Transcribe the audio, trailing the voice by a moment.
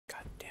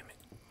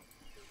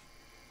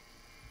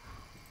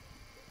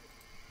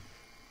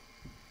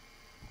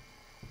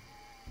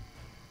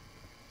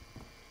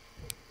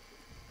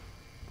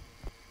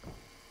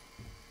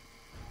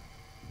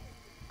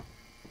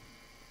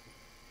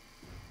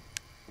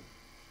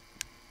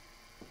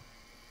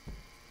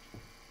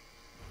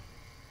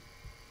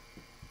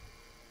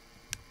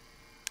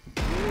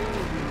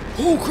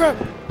Oh crap!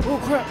 Oh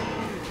crap!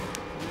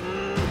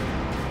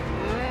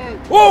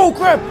 Oh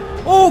crap!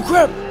 Oh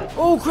crap!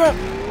 Oh crap!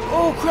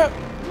 Oh crap!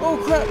 Oh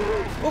crap!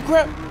 Oh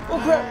crap! Oh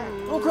crap!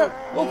 Oh crap!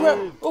 Oh crap!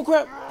 Oh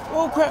crap!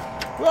 Oh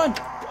crap! Run!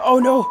 Oh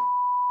no!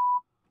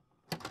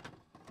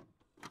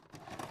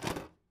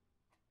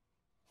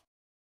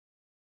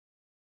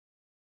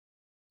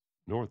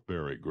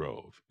 Northbury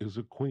Grove is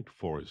a quaint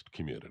forest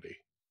community.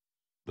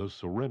 The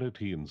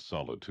serenity and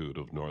solitude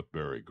of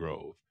Northbury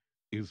Grove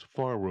is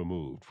far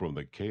removed from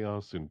the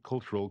chaos and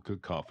cultural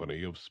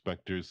cacophony of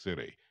Spectre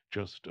City,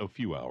 just a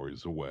few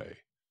hours away.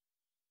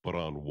 But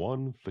on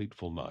one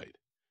fateful night,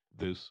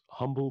 this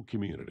humble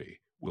community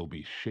will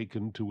be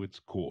shaken to its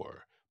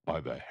core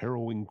by the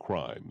harrowing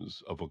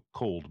crimes of a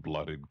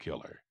cold-blooded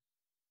killer.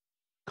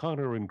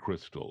 Connor and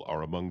Crystal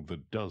are among the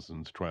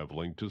dozens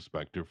traveling to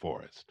Spectre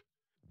Forest.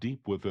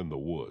 Deep within the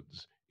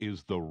woods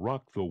is the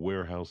Rock the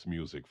Warehouse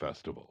Music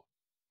Festival.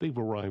 They've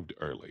arrived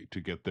early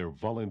to get their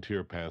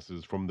volunteer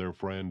passes from their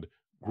friend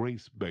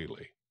Grace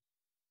Bailey.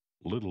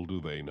 Little do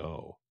they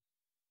know,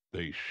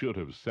 they should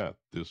have sat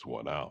this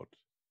one out.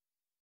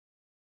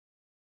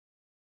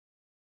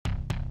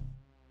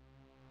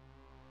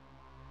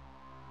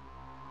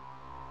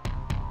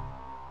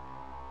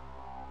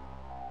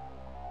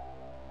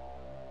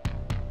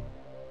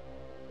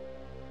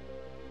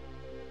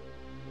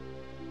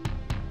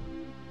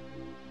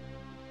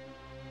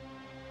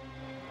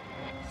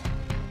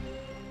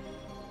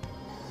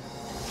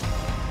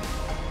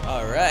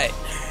 Alright,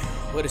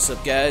 what is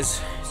up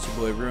guys? It's your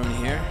boy Rune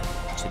here.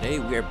 Today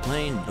we are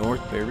playing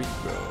Northbury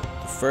Grove,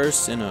 the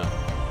first in a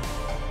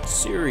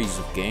series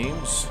of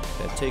games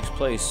that takes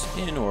place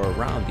in or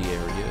around the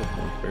area of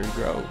Northbury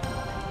Grove.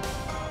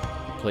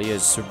 We play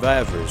as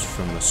survivors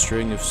from a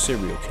string of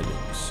serial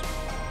killings.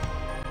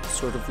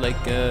 Sort of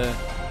like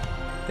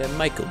that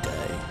Michael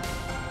guy,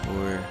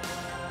 or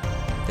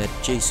that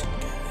Jason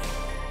guy.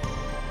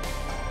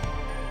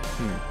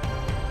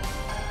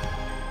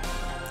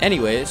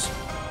 Anyways,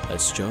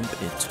 let's jump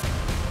into it.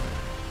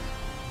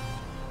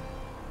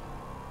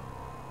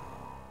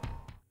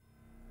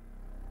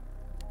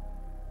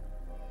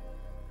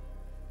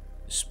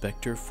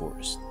 Spectre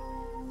Forest,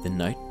 the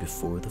night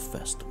before the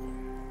festival.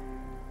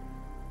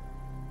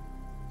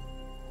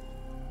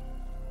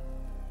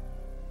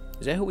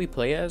 Is that who we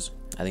play as?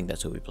 I think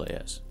that's who we play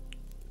as.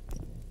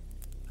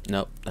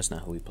 Nope, that's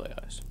not who we play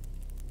as.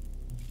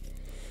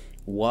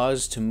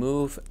 Was to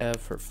move,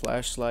 F for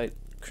flashlight,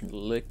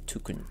 click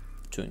to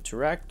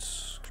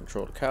interact,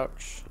 control the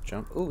couch,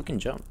 jump. Oh, we can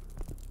jump.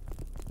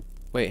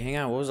 Wait, hang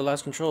on. What was the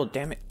last control?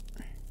 Damn it.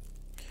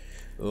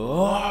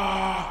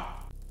 Oh.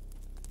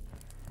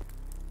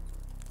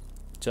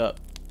 What's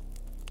up?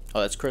 Oh,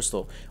 that's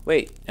Crystal.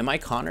 Wait, am I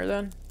Connor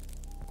then?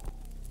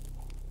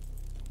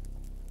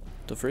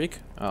 The freak?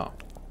 Oh.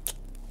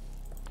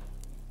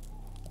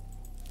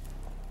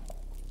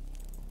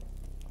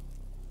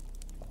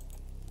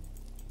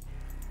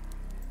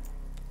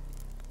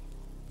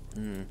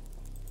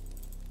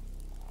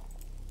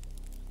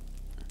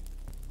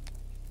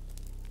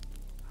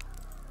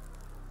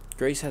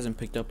 Grace hasn't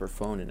picked up her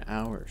phone in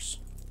hours.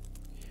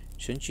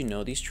 Shouldn't you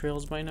know these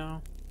trails by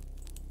now?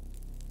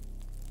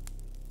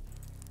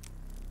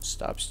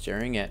 Stop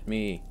staring at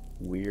me,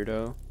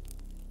 weirdo.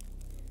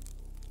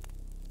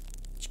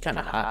 It's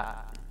kinda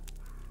hot.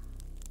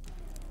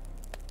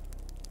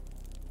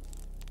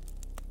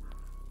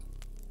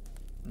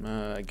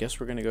 I guess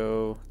we're gonna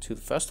go to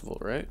the festival,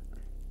 right?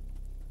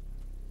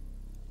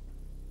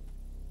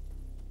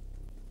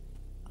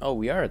 Oh,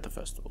 we are at the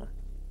festival.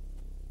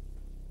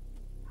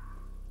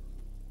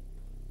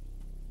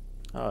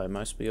 Oh, it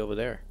must be over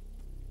there.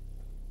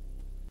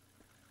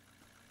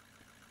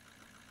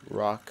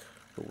 Rock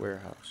the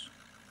warehouse.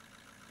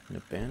 An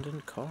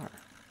abandoned car.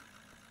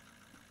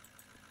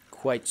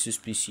 Quite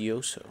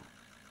suspicioso.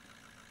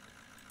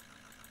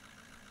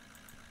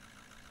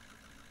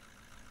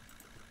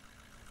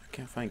 I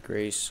can't find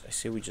Grace. I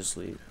say we just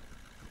leave.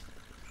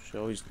 She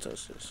always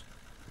does this.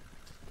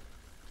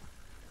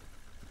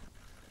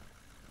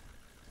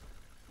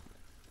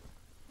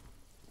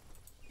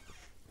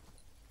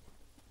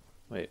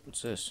 Wait,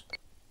 what's this?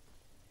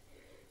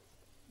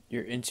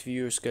 Your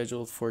interview is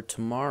scheduled for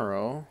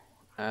tomorrow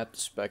at the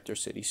Spectre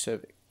City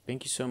Civic.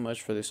 Thank you so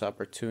much for this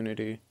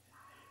opportunity.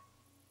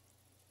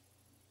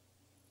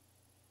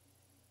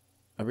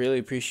 I really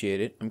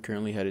appreciate it. I'm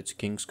currently headed to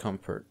King's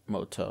Comfort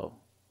Motel,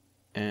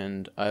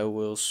 and I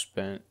will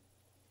spec.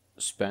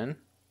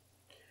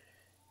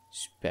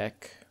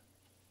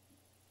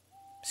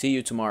 See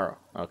you tomorrow.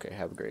 Okay,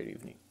 have a great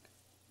evening.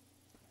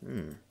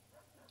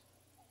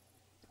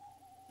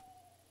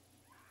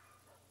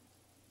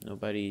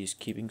 Nobody's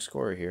keeping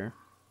score here.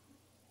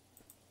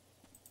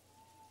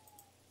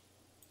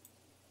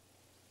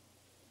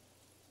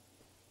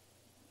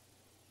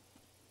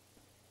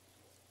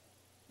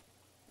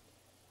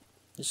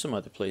 There's some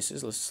other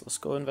places. Let's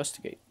go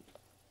investigate.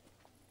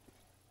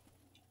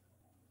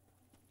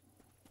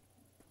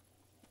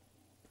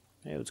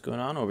 Hey, what's going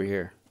on over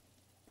here?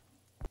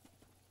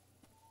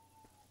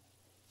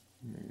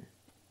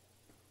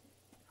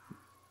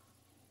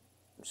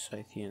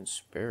 Scythian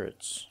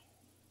spirits.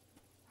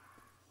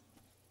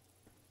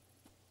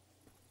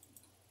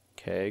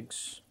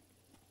 Kegs.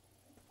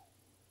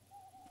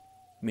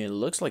 I mean, it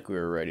looks like we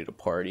were ready to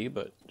party,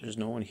 but there's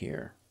no one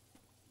here.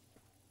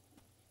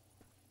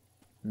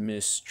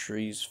 Miss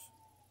Tree's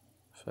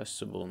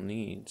festival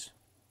needs.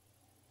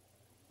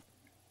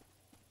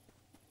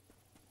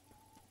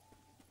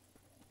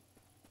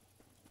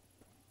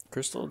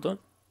 Crystal,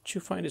 don't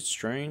you find it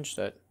strange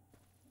that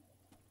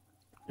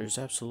there's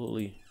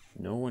absolutely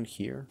no one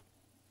here?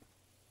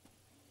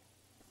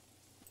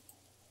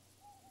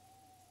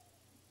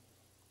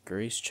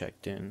 Grace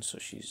checked in, so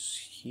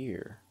she's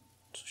here.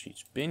 So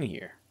she's been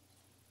here.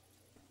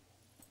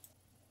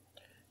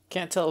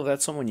 Can't tell if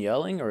that's someone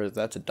yelling or if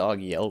that's a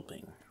dog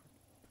yelping.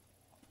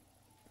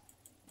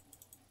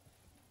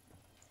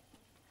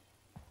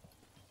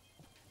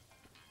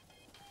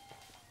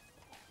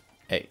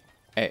 Hey,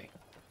 hey,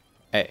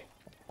 hey,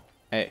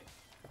 hey.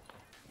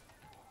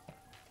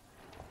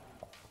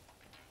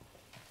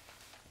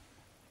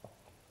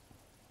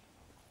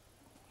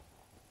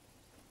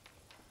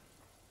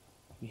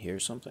 You hear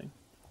something?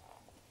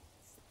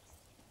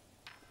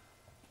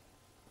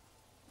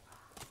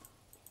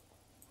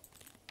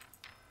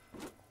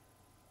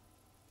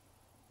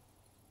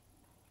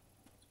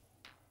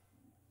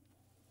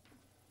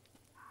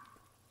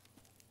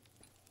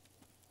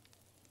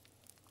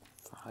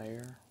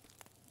 Fire.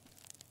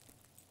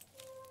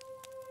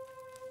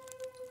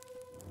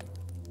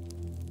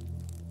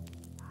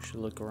 Should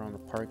look around the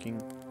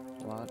parking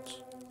lot.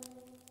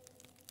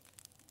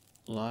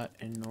 Lot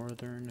in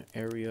northern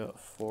area of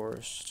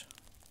forest.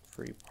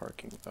 Free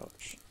parking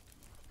vouch.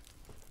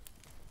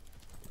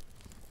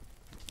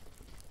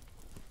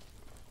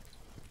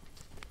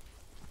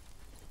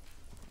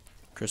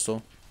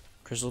 Crystal?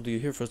 Crystal, do you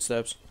hear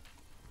footsteps?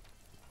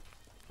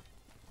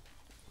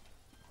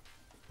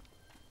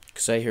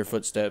 Because I hear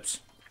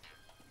footsteps.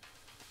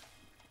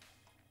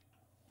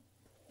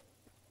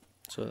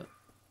 So,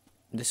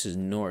 this is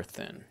north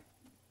then,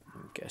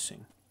 I'm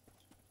guessing.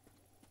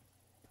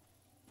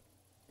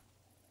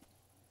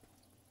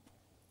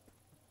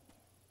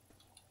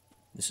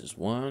 This is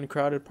one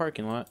crowded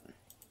parking lot.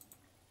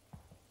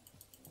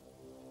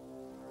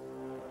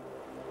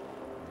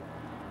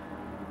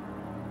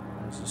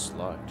 Why is this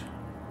locked?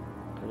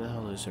 Where the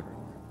hell is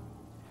everyone?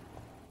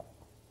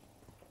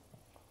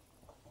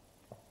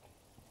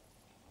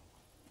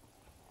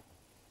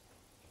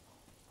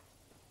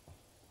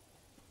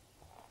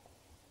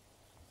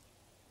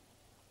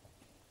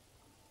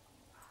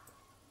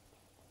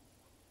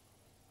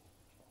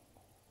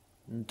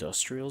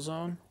 Industrial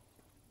zone?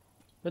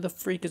 Where the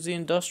freak is the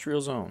industrial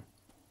zone?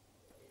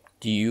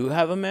 Do you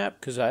have a map?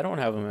 Because I don't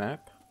have a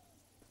map.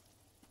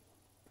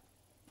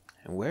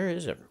 And where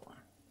is everyone?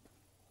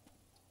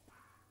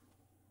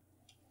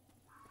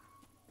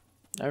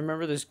 I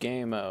remember this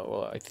game,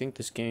 well, I think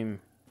this game,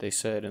 they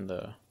said in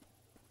the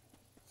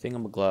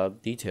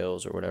thingamaglob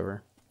details or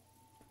whatever,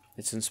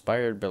 it's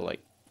inspired by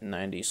like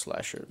 90s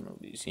slasher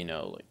movies, you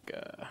know, like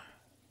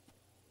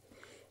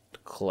the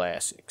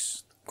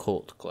classics,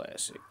 cult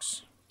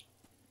classics.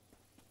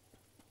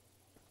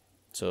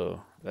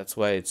 So that's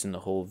why it's in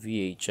the whole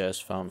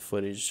VHS found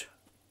footage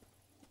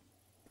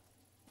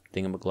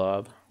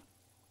thingamaglob.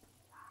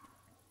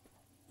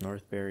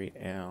 Northbury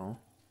L.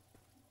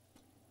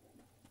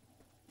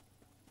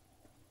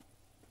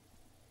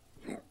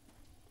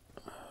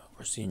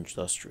 Where's the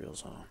industrial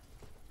zone?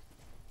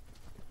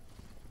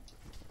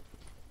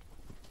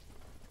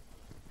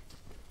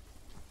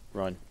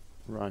 Run,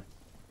 run.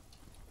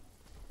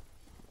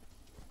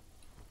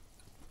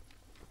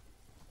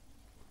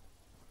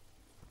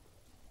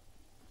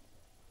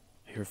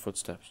 I hear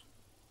footsteps.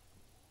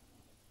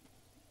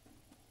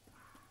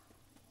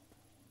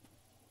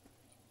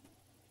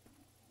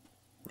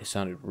 They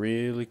sounded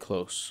really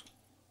close.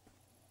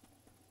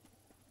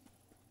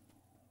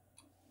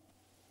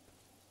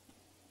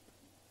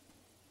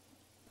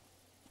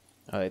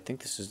 I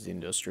think this is the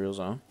industrial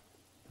zone,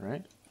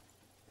 right?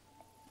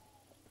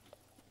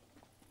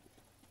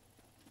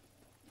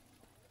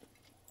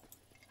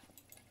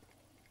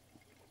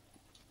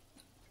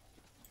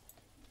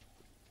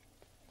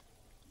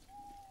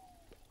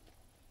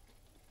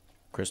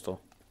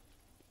 Crystal.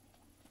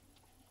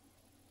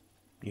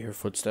 You hear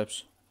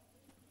footsteps?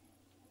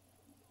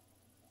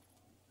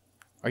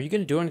 Are you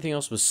gonna do anything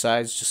else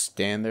besides just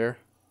stand there?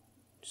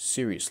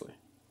 Seriously.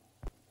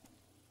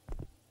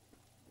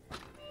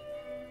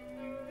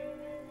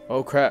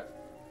 Oh crap.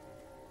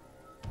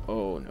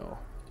 Oh no.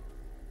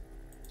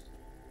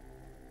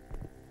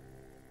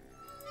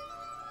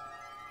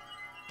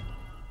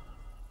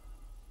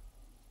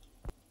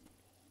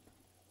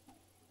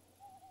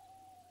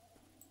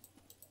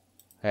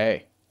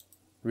 Hey.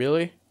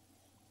 Really?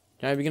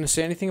 Are you gonna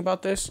say anything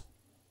about this?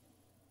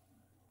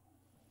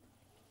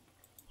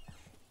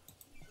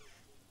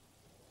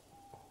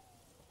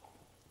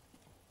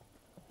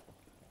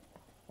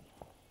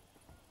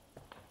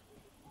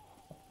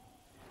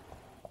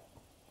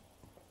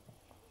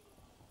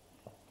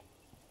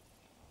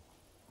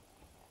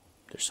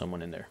 There's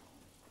someone in there.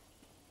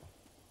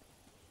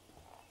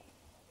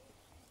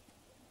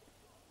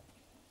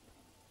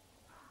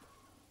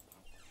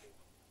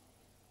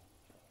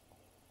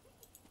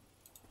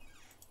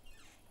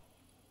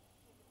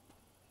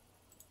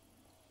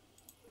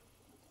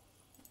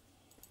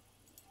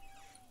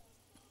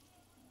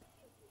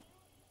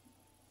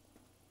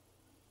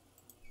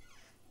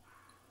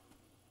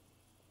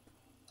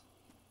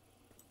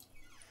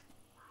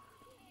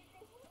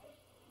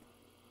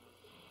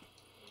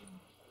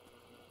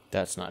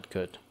 That's not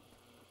good.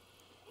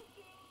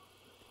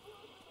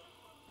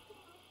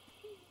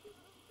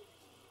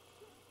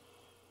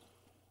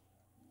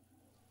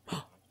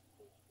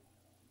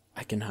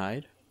 I can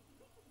hide?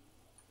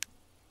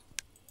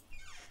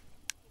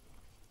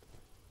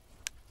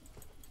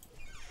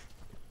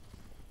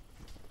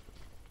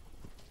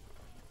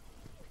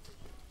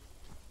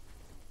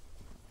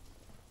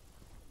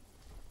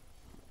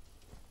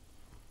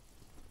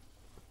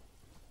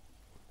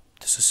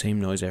 It's the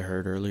same noise I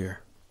heard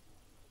earlier.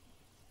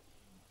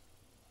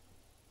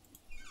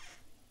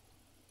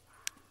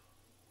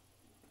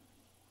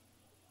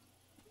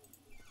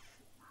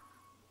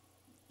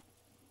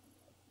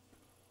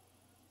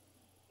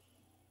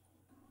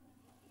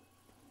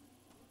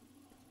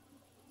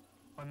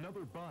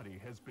 Another body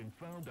has been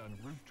found on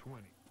Route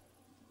 20.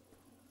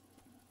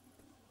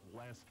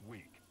 Last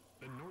week,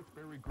 the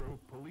Northbury Grove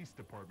Police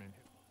Department.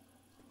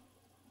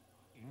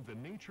 The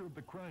nature of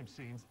the crime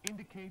scenes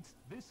indicates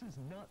this is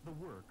not the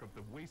work of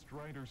the Waste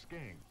Riders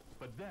gang,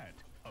 but that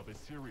of a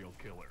serial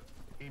killer.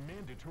 A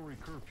mandatory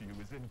curfew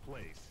is in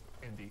place,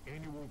 and the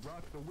annual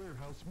Rock the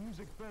Warehouse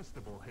Music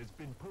Festival has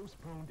been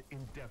postponed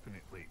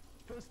indefinitely.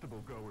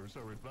 Festival goers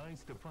are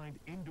advised to find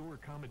indoor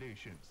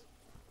accommodations.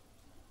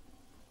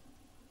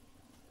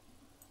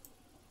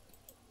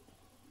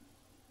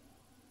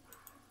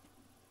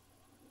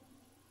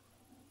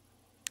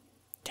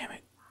 Damn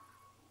it.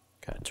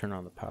 Gotta turn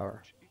on the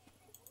power.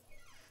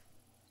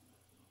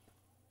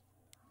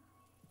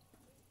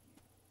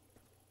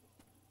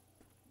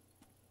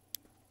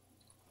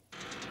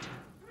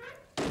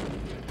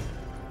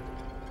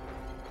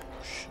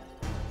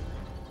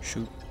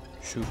 Shoot,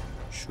 shoot,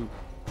 shoot.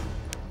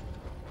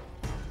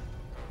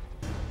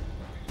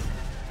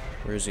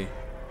 Where is he?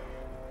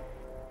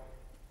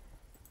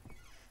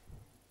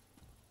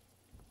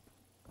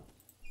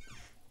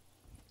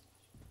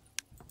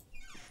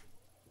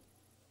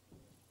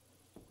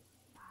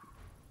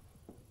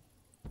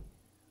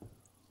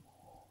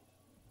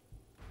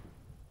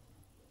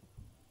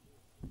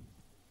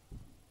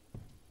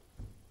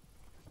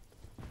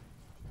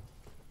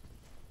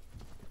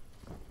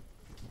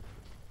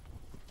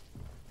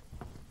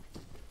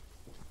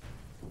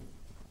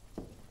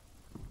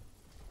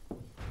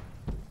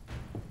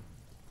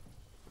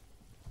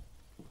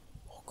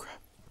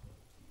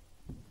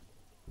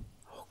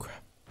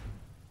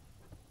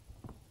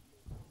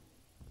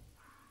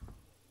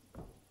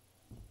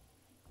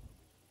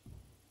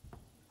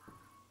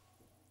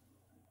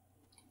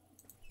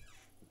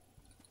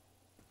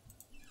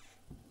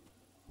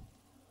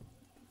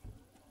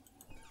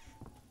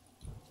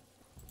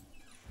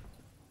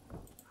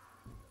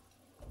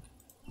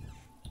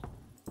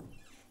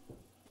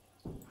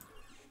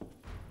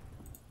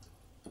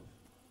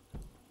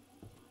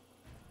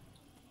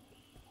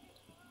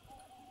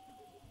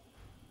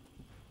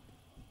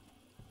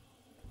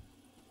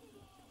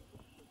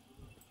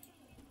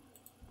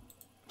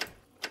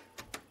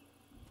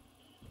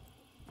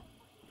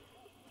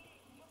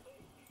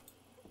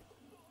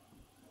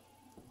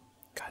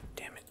 God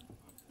damn it.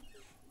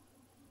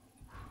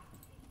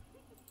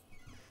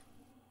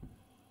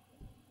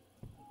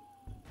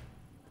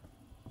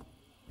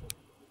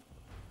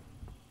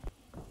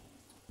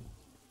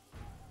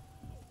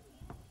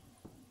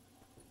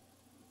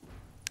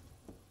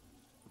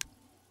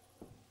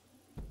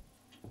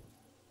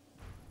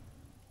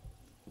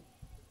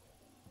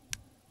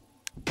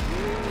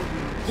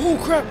 Oh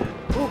crap!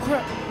 Oh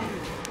crap!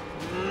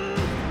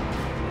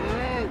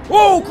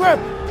 Oh crap!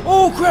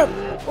 Oh crap!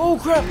 Oh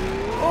crap!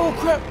 Oh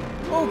crap!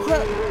 Oh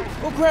crap!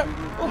 Oh crap!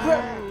 Oh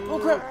crap! Oh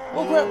crap!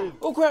 Oh crap!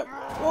 Oh crap!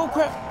 Oh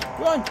crap!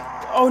 Run!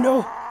 Oh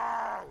no!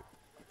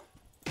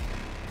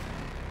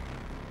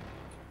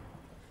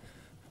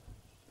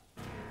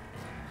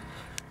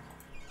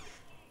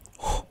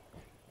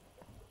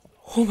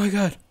 Oh my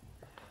god!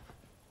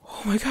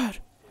 Oh my god!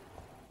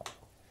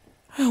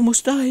 I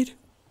almost died!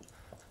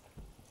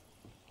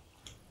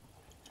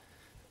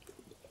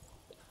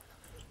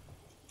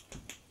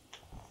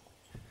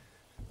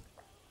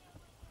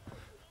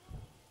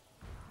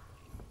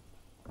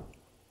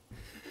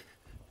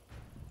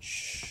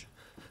 Shh.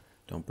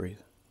 Don't breathe.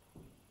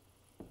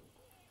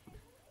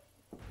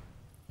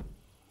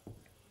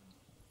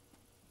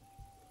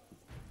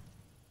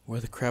 Where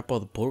the crap are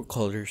the bolt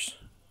cutters?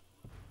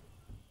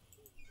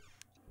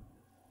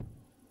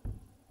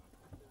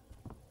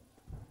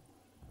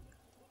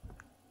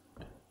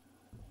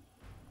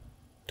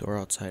 Door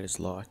outside is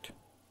locked.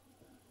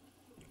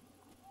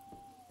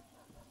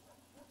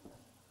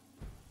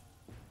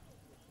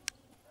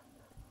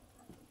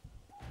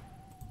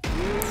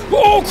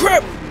 Oh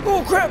crap!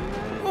 Oh crap!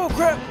 Oh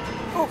crap!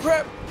 Oh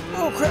crap!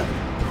 Oh crap!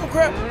 Oh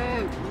crap!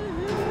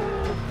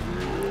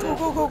 Go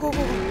go go go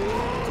go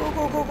go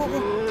go go go go!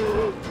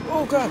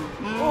 Oh god!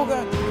 Oh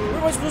god! Where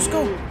am I supposed to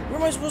go? Where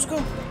am I supposed to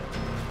go?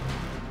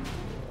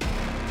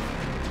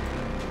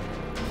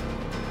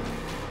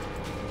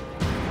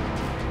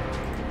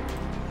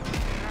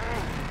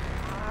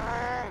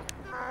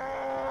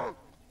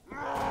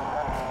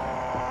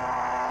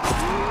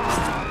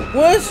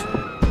 What?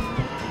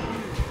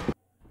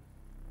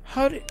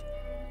 How did...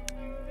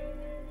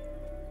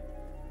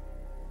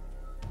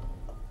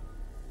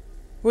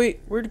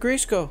 Wait, where'd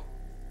Grace go?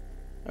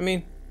 I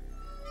mean...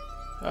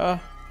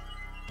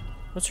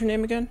 What's her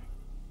name again?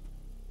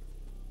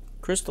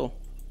 Crystal.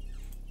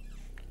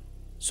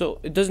 So,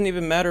 it doesn't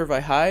even matter if I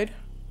hide?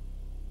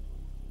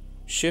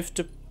 Shift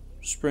to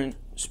sprint,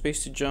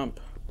 space to jump,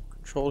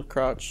 control to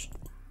crouch.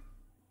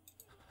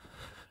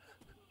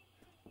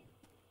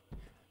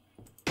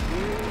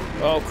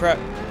 Oh crap.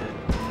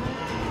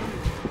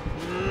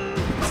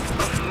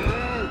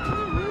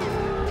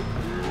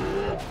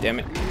 Damn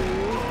it.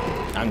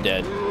 I'm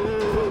dead.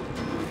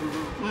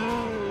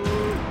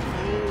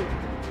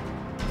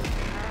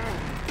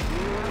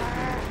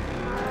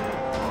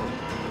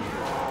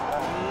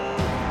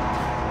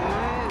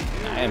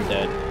 I am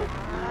dead.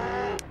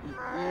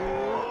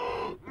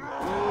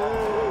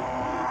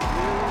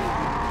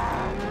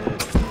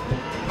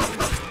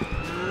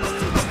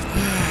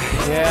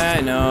 Yeah,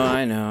 I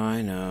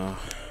know.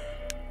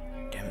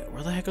 Damn it,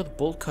 where the heck are the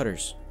bolt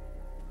cutters?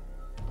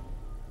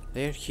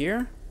 They're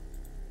here?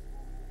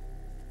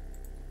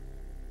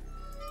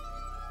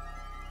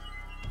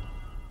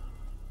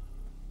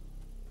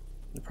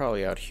 They're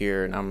probably out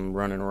here, and I'm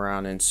running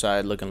around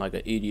inside looking like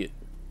an idiot.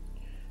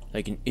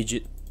 Like an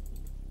idiot.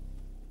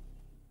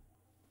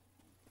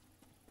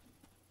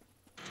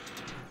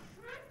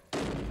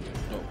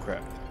 Oh,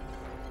 crap.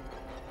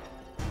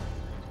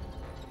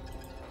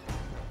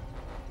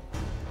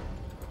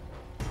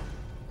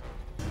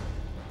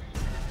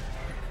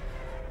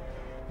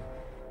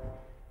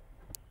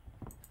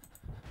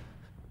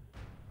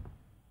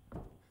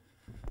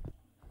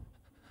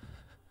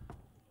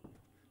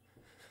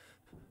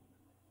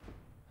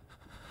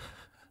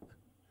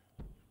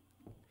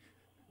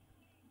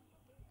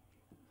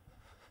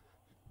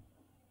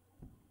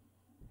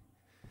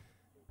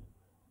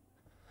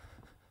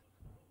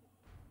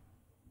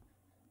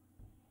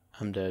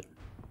 I'm dead.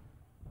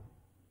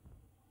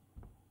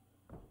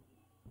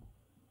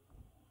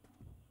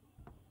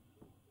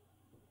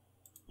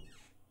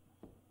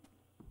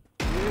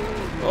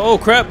 Oh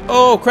crap!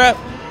 Oh crap!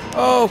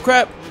 Oh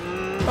crap!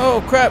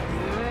 Oh crap!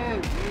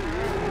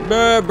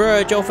 Bruh,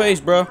 bruh, it's your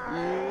face, bruh.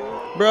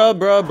 Bruh,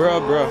 bruh,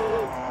 bruh, bruh.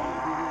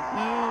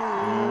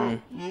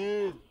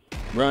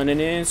 Running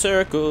in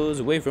circles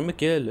away from a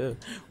killer.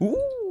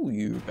 Ooh,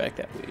 you're back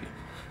that way.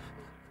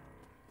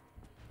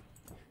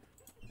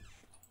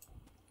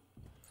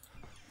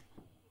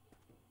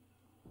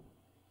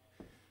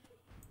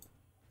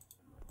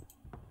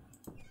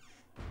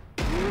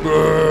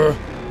 Brr,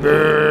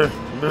 brr,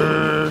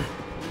 brr.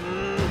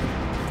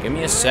 Give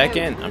me a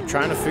second. I'm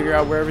trying to figure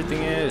out where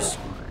everything is.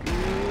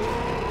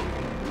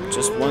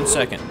 Just 1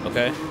 second,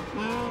 okay?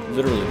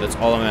 Literally, that's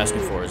all I'm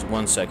asking for is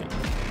 1 second.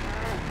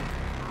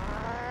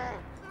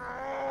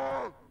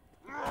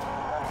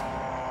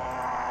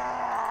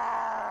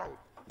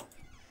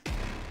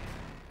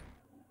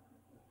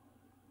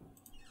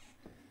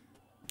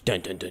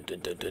 Dun dun dun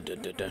dun dun dun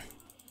dun dun dun.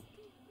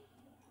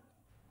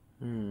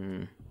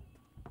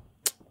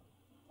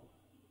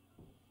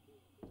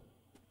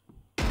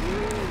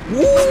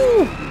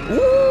 Woo!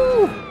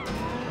 Woo!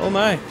 Oh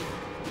my!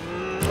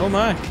 Oh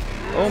my!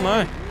 Oh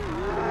my!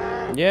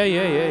 Yeah.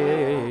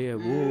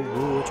 Woo,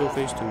 woo, what's your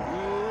face too?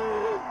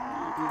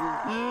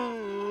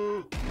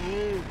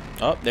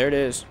 Oh, there it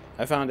is.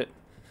 I found it.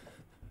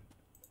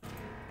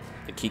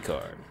 The key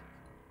card.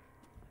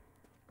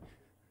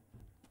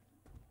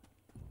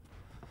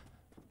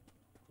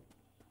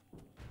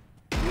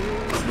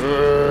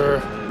 Brr,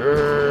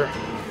 brr,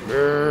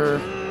 brr,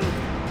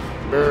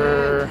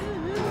 brr.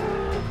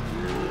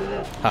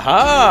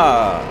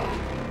 Haha!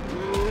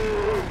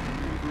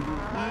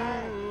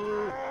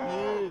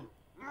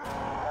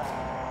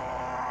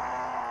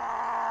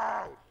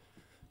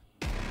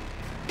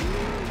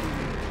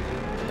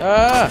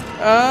 Ah!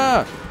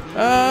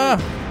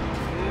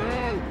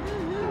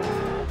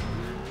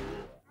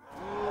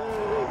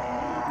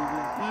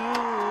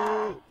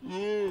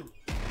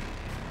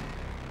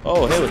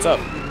 Oh, hey, what's up?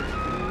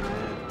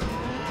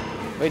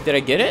 Wait, did I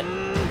get it?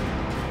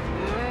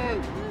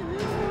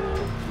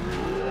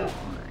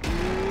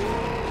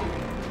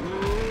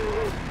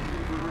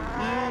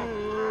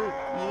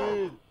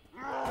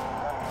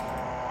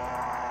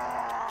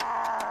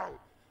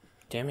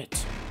 Damn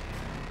it.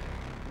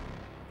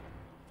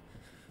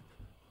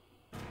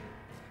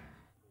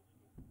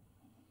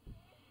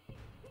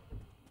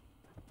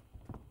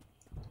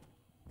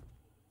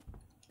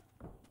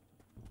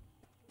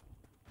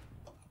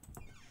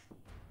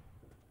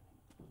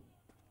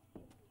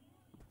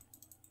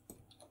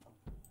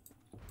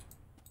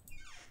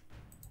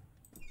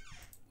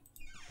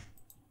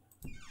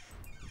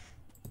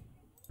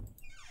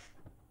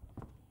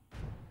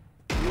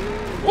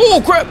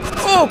 Oh crap!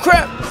 Oh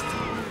crap!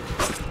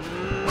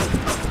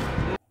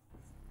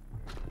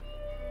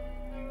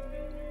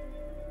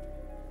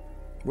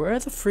 Where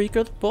the freak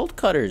are the bolt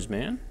cutters,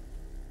 man?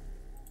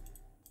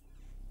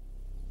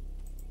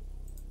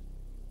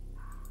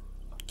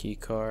 Key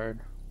card.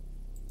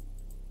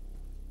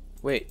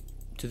 Wait,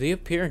 do they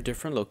appear in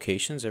different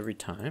locations every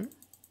time?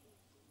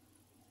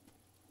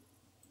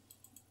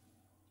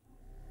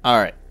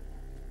 Alright.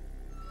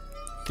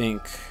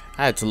 Think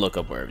I had to look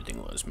up where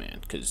everything was, man,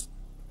 because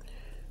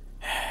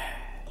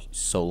it's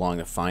so long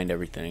to find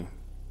everything.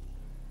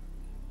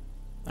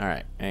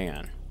 Alright, hang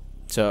on.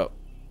 So,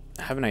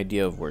 I have an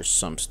idea of where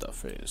some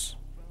stuff is.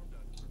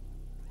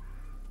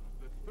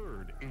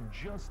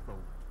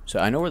 So,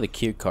 I know where the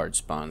key card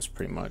spawns,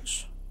 pretty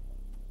much.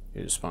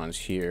 It spawns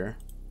here.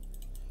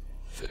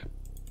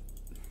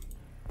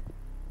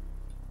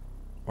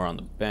 Or on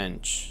the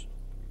bench.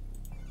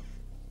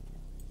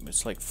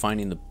 It's like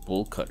finding the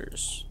bolt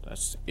cutters.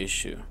 That's the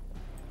issue.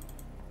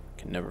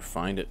 Can never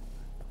find it.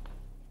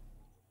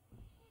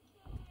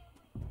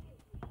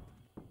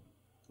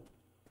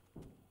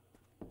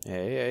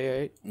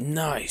 Hey.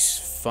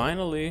 Nice.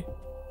 Finally.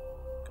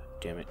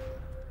 God damn it.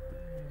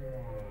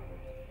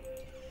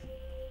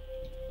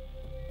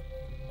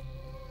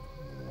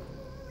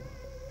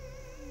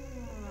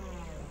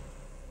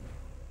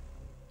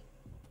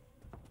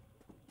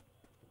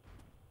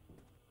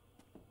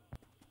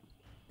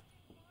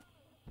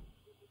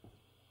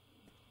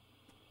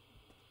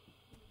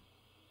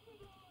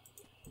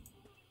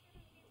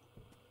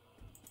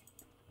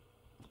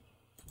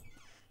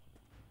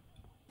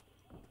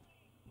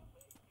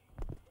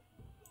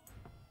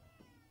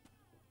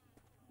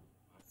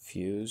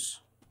 Fuse.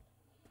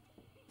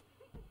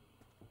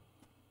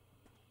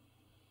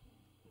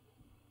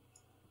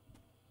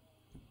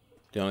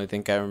 The only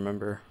thing I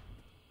remember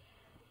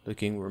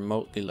looking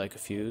remotely like a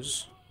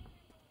fuse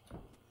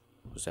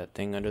was that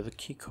thing under the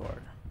key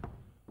card.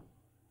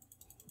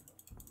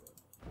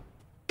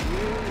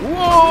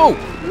 Whoa!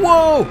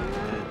 Whoa!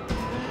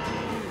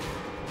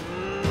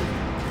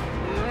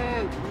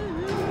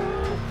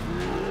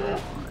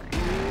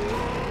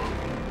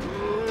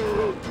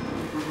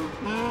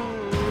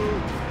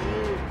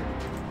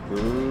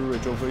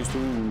 Retro face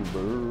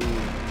Vtuber.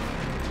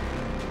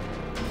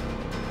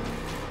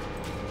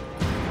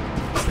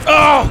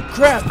 Oh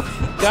crap!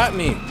 Got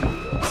me.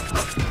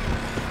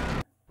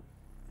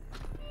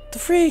 The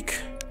freak!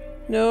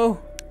 No,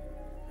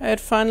 I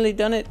had finally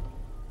done it.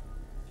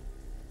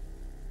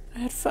 I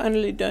had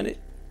finally done it.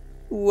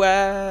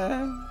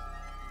 Wow.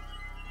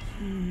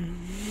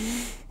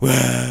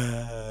 Why?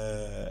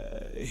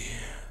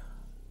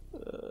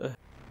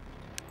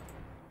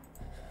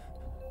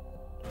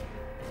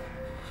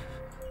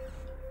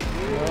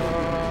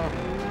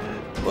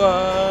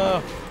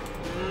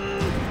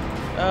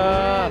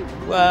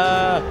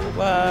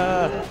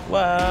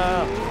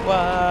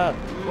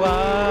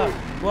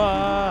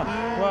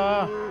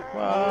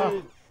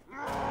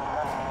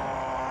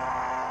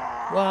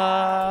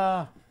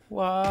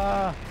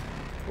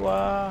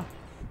 Whoa!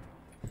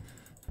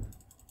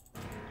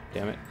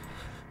 Damn it.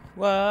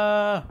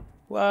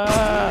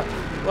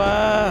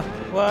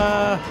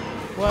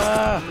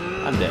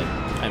 I'm dead.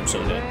 I'm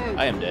so dead.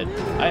 I am dead.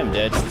 I am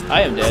dead.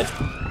 I am dead.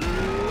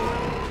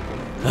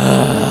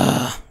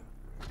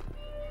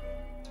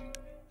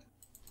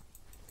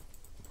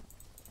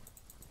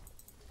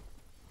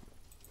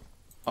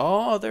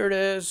 Oh, there it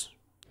is.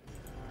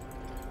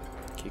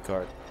 Key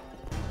card.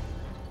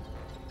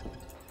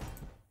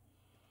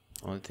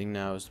 Only thing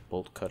now is the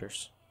bolt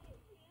cutters.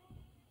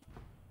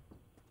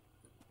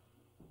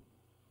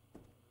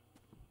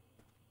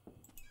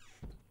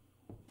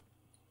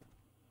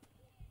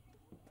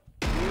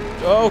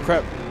 Oh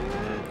crap!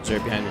 It's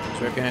right behind me.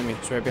 It's right behind me.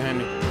 It's right behind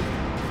me.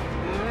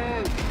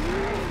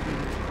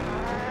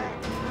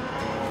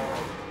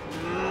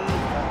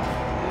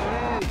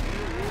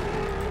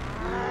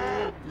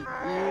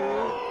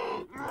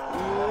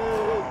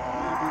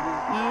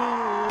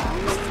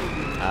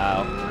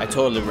 Ow. I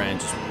totally ran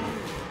just...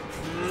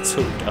 It's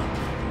so dumb.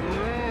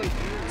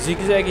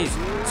 Zigzaggies!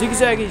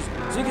 Zigzaggies!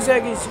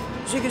 Zigzaggies!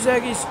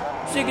 Zigzaggies!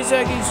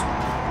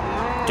 Zigzaggies!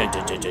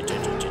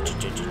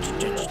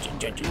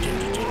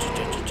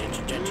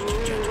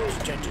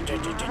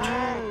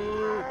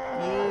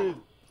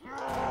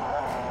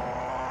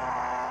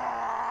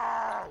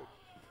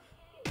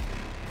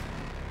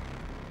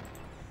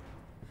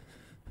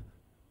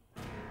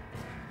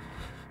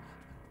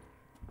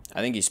 I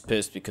think he's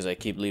pissed because I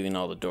keep leaving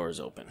all the doors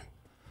open.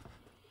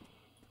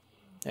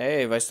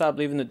 Hey, if I stop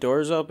leaving the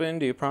doors open,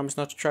 do you promise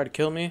not to try to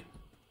kill me?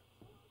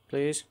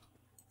 Please?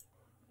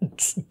 I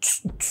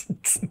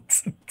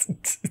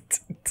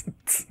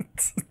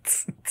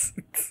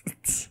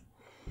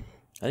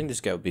think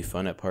this guy would be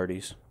fun at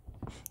parties.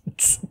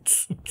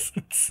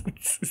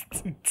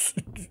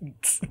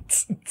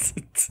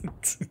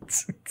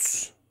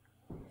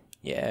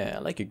 Yeah, I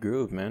like your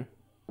groove, man.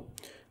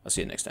 I'll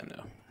see you next time,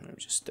 though. Let me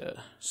just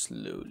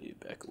slowly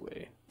back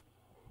away.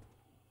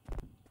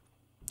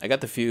 I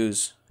got the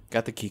fuse,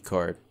 got the key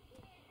card.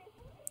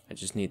 I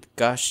just need the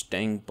gosh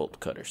dang bolt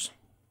cutters.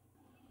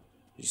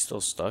 Is he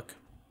still stuck?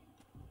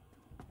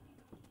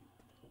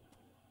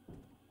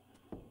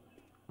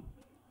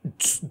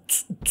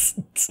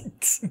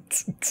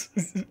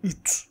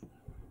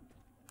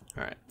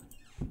 Alright.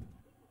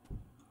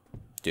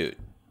 Dude.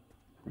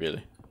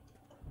 Really?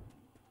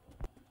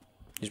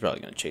 He's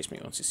probably gonna chase me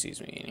once he sees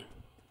me, ain't he?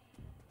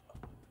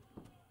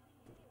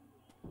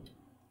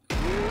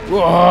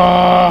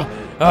 Whoa!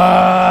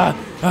 Ah!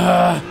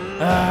 Ah!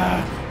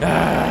 Ah!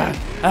 Ah!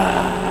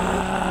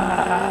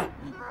 Ah!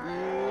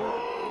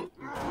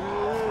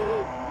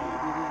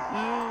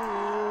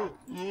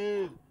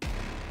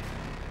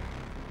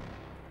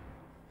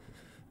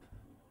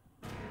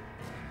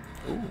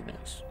 Ooh,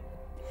 nice.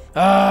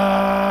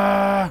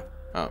 Ah!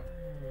 Oh,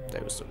 they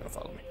were still gonna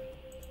follow me.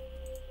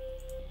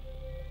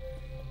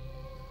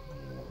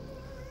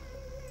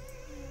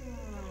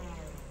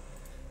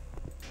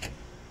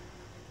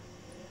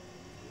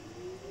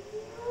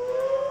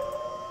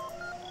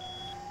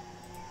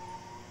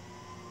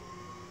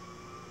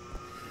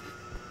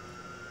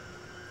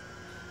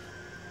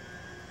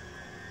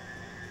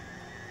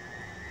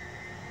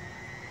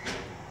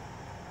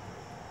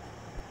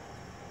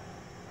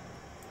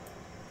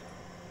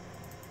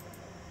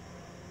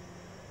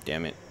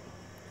 Damn it.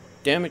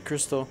 Damn it,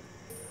 Crystal.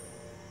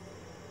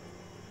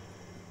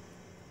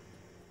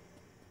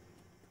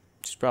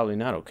 She's probably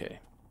not okay.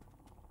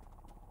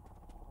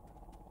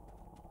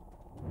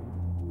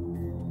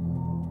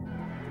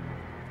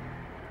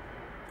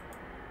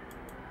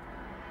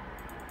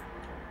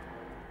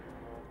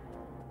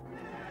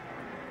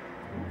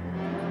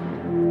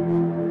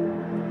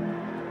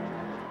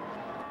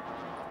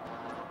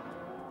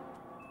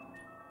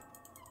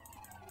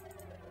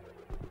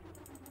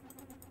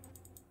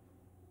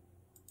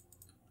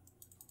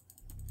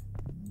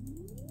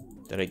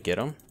 Did I get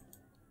him?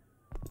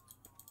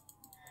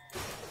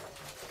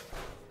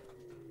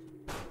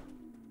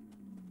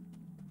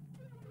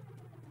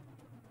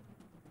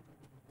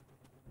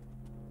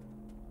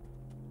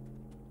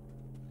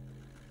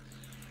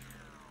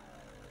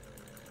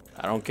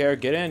 I don't care.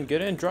 Get in,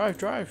 drive,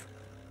 drive.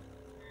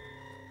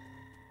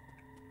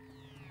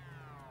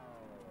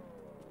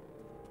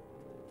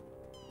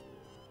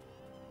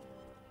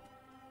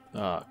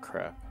 Oh,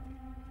 crap.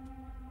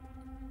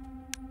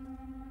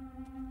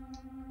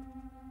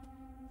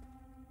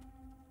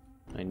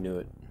 I knew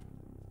it.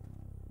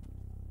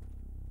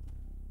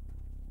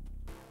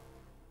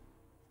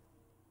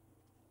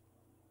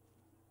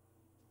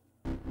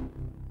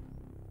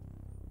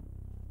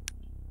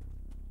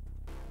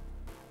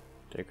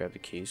 Did I grab the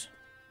keys?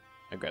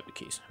 I grabbed the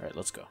keys. Alright,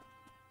 let's go.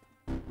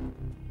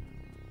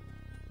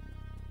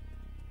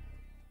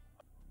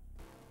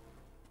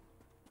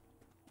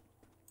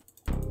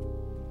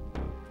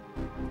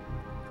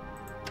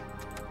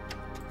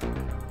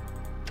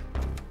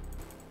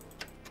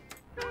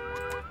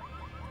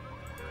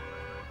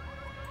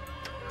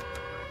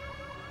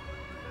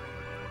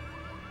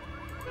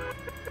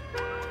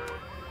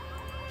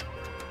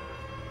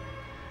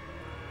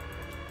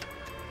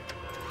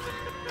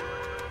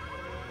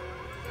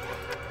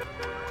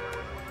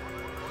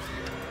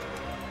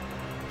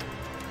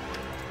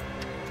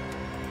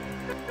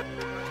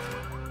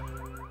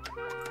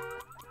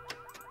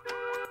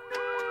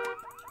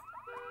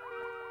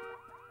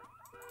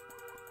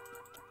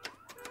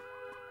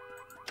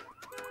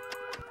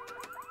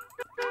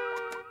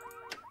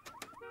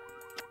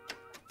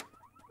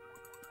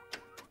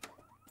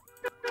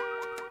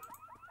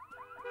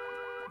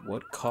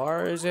 What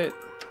car is it?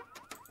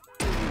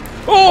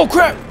 Oh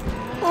crap!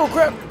 Oh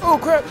crap! Oh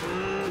crap!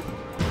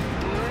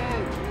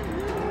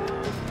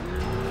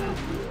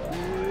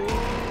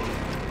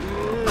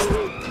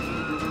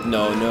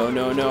 No, no,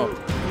 no, no.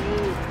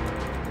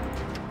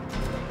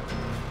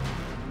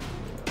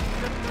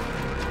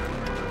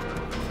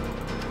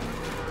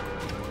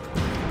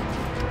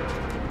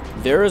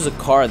 There is a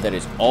car that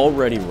is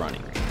already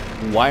running.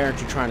 Why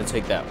aren't you trying to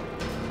take that one?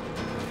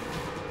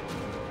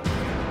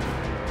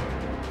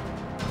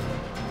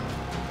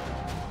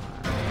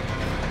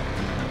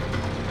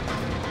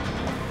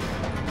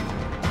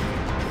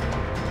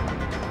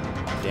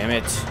 Damn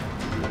it.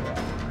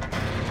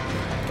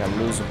 Gotta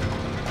lose him.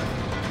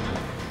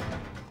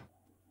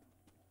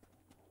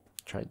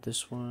 Tried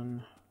this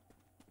one.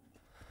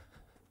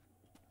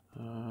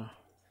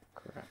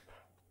 Crap.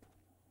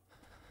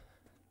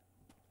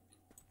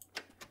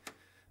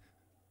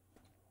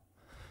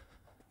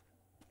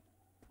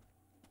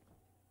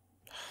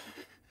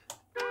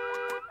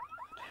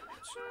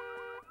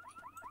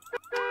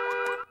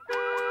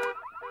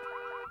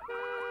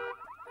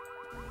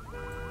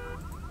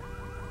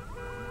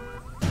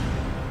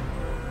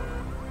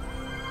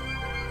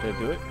 Did I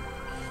do it?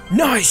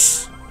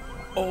 Nice!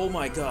 Oh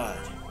my god.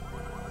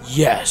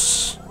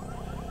 Yes!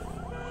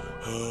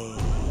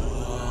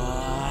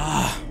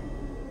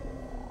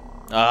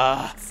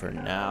 For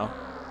now.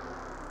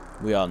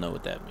 We all know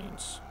what that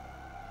means.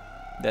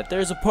 That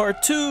there's a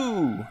part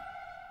 2!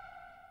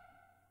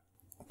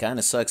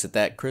 Kinda sucks that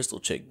that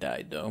crystal chick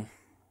died, though.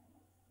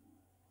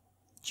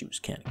 She was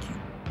kinda cute.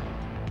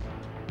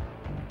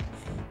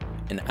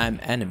 And I'm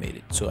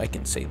animated, so I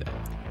can say that.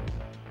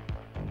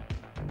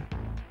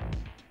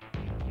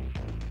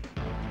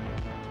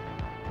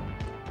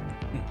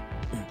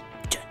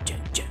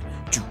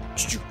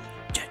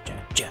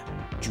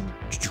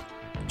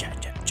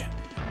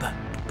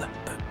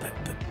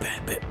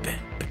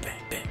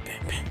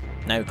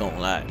 Not gonna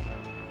lie,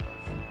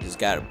 just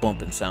got a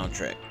bumping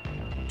soundtrack.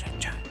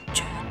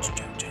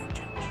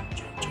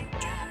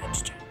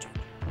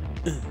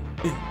 Yeah.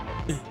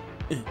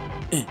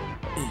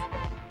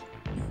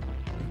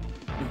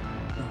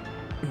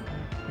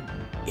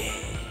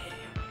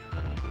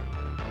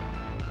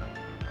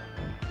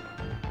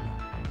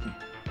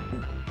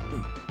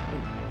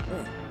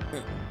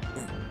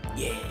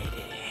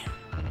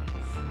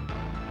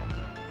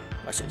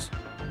 Watch this.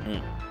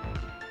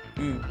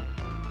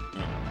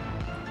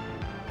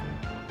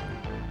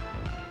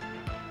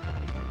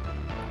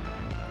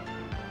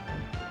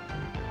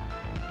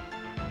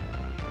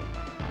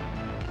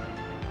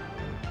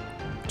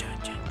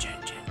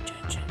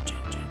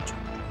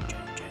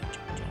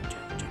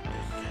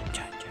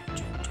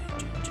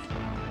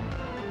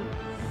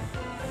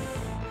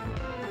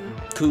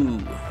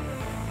 Cool.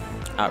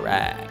 All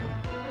right.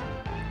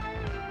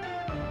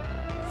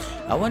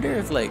 I wonder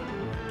if, like,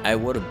 I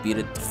would have beat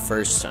it the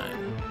first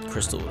time,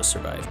 Crystal would have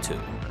survived too.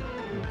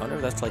 I wonder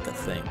if that's like a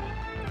thing.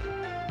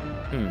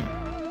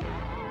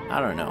 I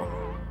don't know.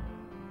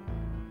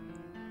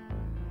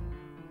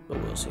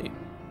 But we'll see.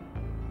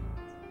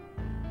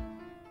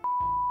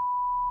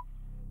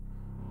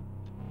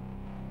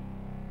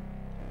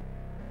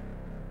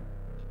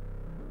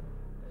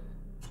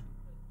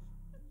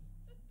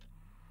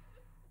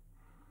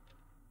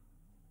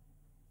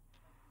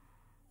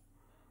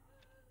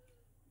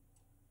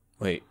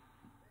 Wait.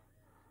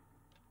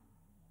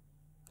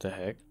 The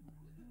heck?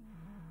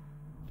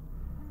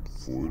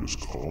 Void is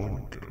calling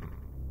again.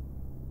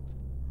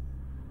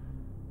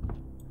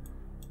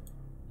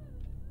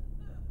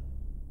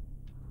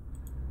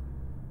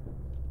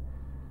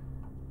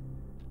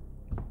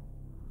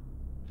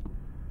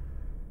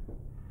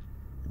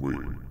 Wait,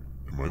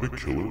 am I the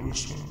killer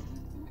this time?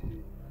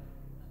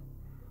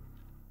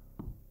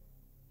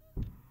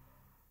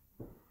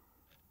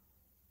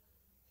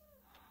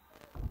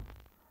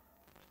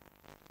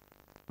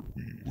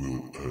 We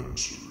will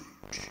answer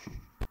it.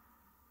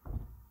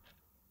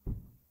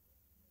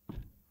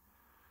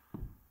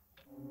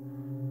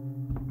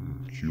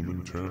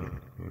 Human tan.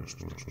 Nice.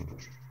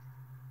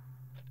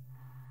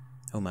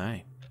 Oh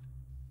my.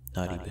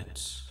 Naughty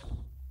bits.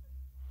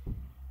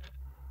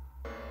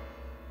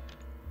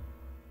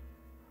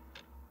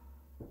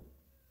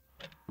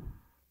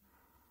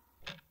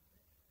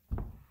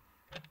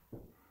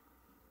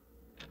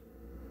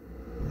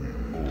 We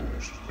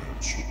always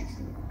answer the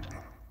void.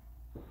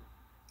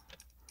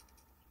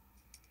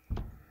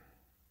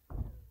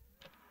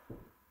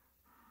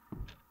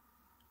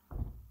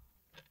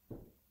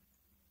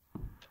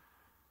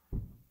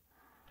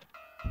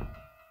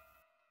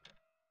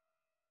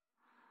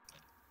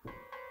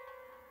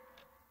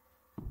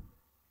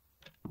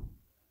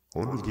 I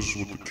wonder if this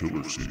is what the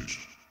killer sees.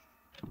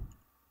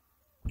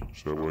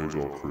 Is that why he's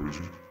all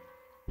crazy?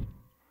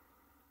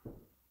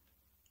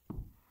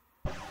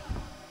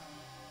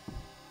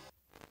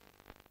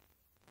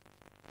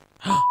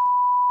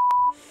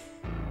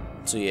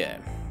 So yeah,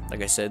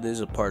 like I said, this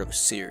is a part of a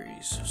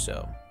series,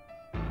 so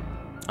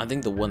I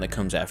think the one that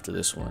comes after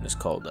this one is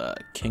called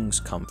King's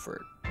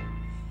Comfort.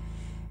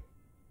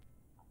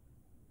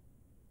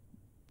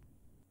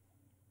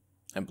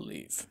 I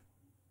believe.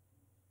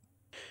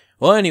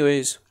 Well,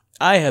 anyways,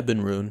 I have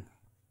been Rune.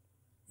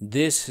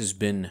 This has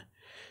been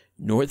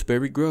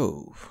NorthBur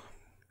Grove,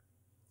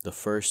 the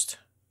first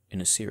in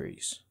a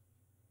series.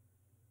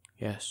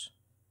 Yes.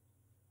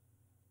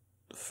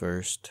 The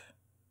first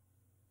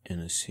in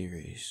a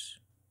series.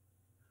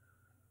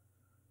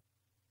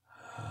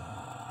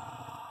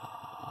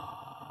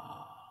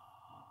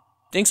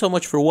 Thanks so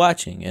much for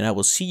watching, and I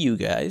will see you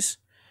guys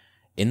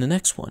in the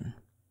next one.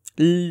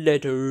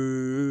 Later.